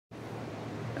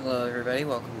Hello everybody,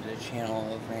 welcome to the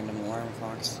channel of Random Alarm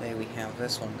Clocks. Today we have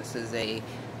this one. This is a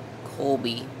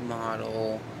Coby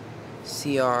model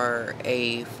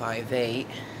CRA58.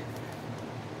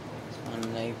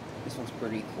 This one's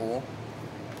pretty cool.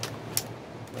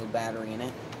 No battery in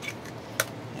it.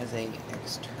 It has a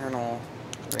external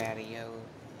radio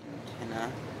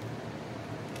antenna.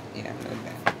 Yeah,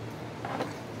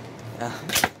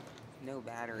 no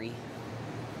battery.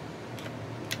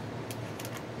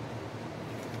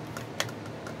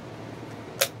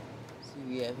 If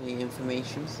you have any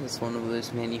information, this one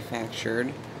was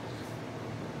manufactured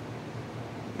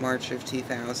March of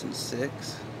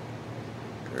 2006.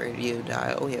 Radio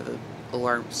dial, we have an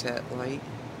alarm set light.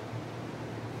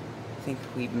 I think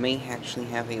we may actually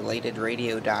have a lighted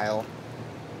radio dial.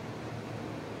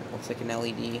 It looks like an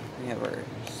LED. We have our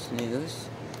snooze,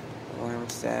 alarm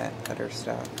set, other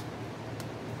stuff.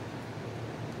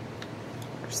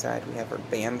 On our side we have our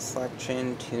band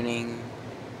selection, tuning,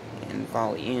 and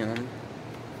volume.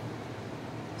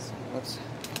 So let's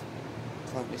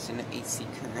plug this into AC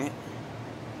current.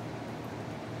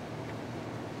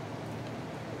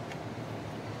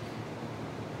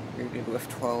 We're good with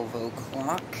 12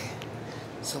 o'clock.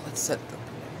 So let's set the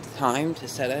time. To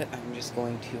set it, I'm just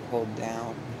going to hold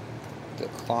down the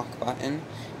clock button.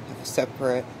 Have a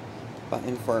separate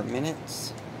button for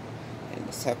minutes and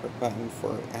a separate button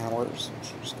for hours. We'll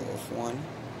just go with one.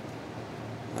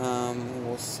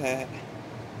 We'll set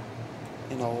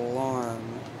an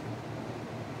alarm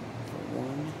for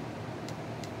 1.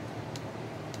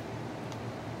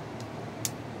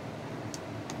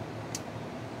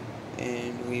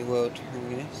 And we will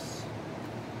turn this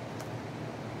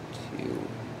to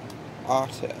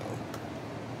auto.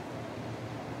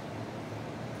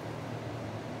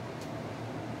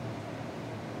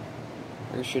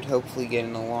 We should hopefully get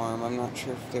an alarm. I'm not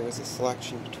sure if there was a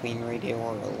selection between radio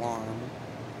or alarm.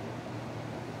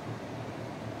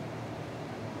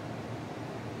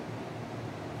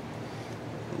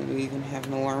 Do we even have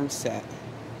an alarm set?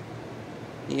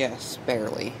 Yes,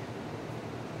 barely.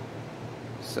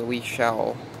 So we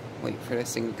shall wait for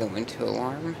this thing to go into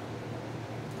alarm.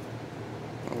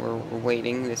 While we're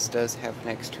waiting, this does have an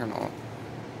external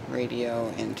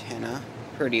radio antenna.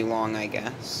 Pretty long, I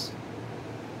guess.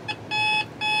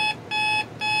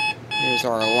 Here's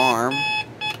our alarm.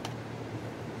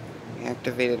 We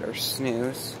activated our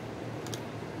snooze.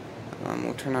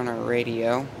 We'll turn on our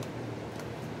radio.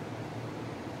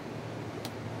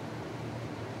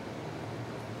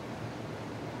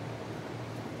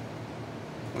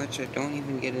 Which I don't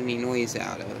even get any noise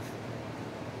out of.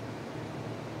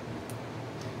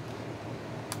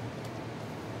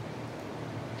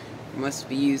 Must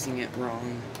be using it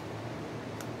wrong.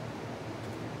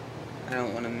 I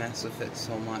don't want to mess with it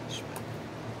so much.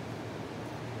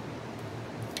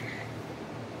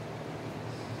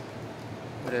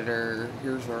 But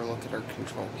here's our look at our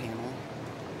control panel.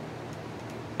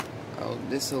 Oh,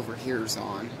 this over here is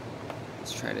on.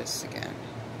 Let's try this again.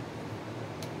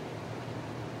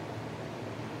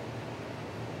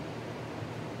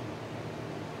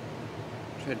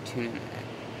 Try to tune in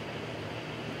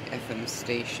an FM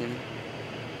station.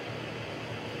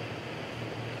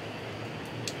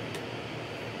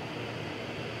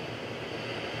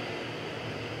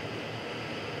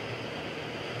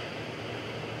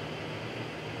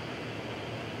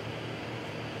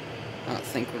 I don't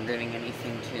think we're getting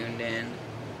anything tuned in.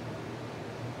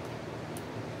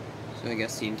 So I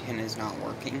guess the antenna is not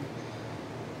working.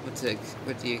 What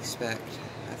do you expect?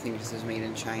 I think this is made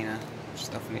in China.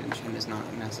 Stuff made in China is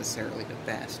not necessarily the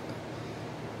best, but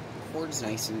the cord's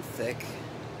nice and thick.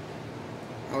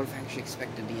 I would have actually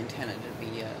expected the antenna to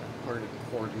be part of the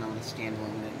cord and not a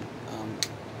standalone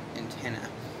antenna.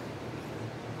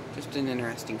 Just an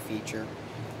interesting feature.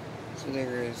 So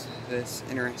there is this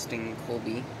interesting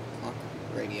Coby clock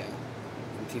radio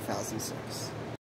from 2006.